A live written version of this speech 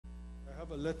have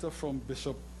a letter from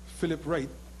Bishop Philip Wright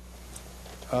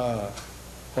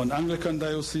on Anglican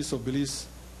Diocese of Belize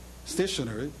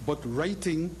Stationery, but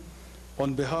writing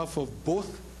on behalf of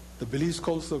both the Belize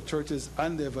Council of Churches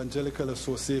and the Evangelical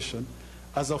Association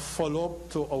as a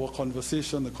follow-up to our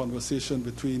conversation, the conversation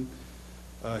between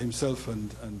himself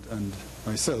and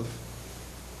myself,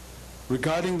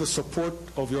 regarding the support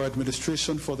of your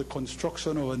administration for the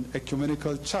construction of an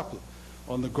ecumenical chapel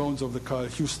on the grounds of the Carl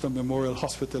Houston Memorial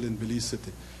Hospital in Belize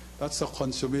City. That's a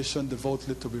consummation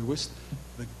devoutly to be wished.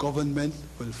 The government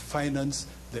will finance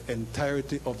the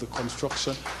entirety of the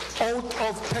construction out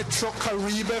of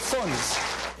Petrocaribe funds.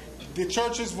 The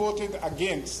churches voted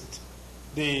against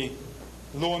the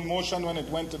loan motion when it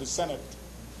went to the Senate.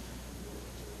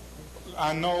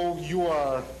 And now you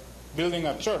are building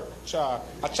a church, a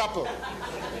chapel.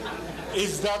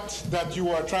 Is that you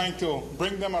are trying to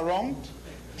bring them around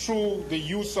through the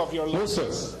use of your loans? No,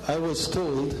 sir. I was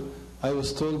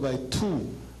told by two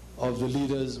of the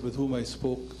leaders with whom I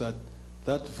spoke that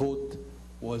that vote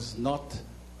was not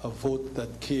a vote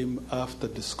that came after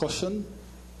discussion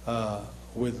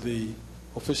with the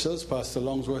officials. Pastor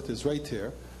Longsworth is right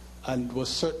here, and was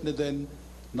certainly then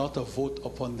not a vote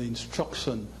upon the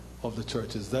instruction of the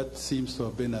churches. That seems to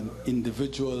have been an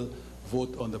individual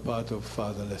vote on the part of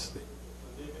Father Leslie.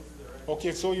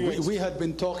 Okay, so we had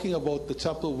been talking about the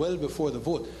chapel well before the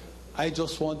vote. I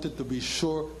just wanted to be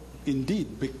sure,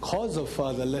 indeed, because of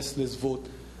Father Leslie's vote,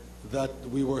 that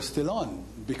we were still on,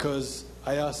 because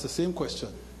I asked the same question.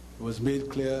 It was made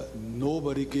clear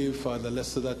nobody gave Father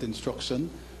Leslie that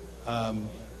instruction,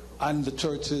 and the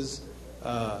churches,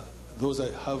 those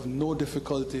that have no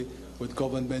difficulty with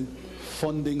government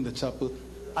funding the chapel,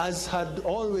 as had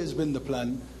always been the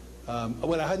plan.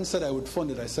 Well, I hadn't said I would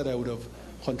fund it, I said I would have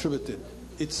contributed.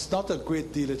 It's not a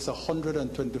great deal, it's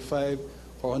 $125,000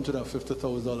 or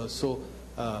 $150,000. So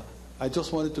I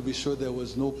just wanted to be sure there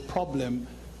was no problem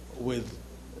with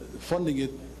funding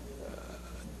it,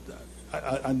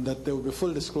 and that there would be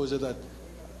full disclosure that,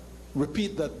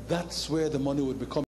 repeat, that that's where the money would be coming.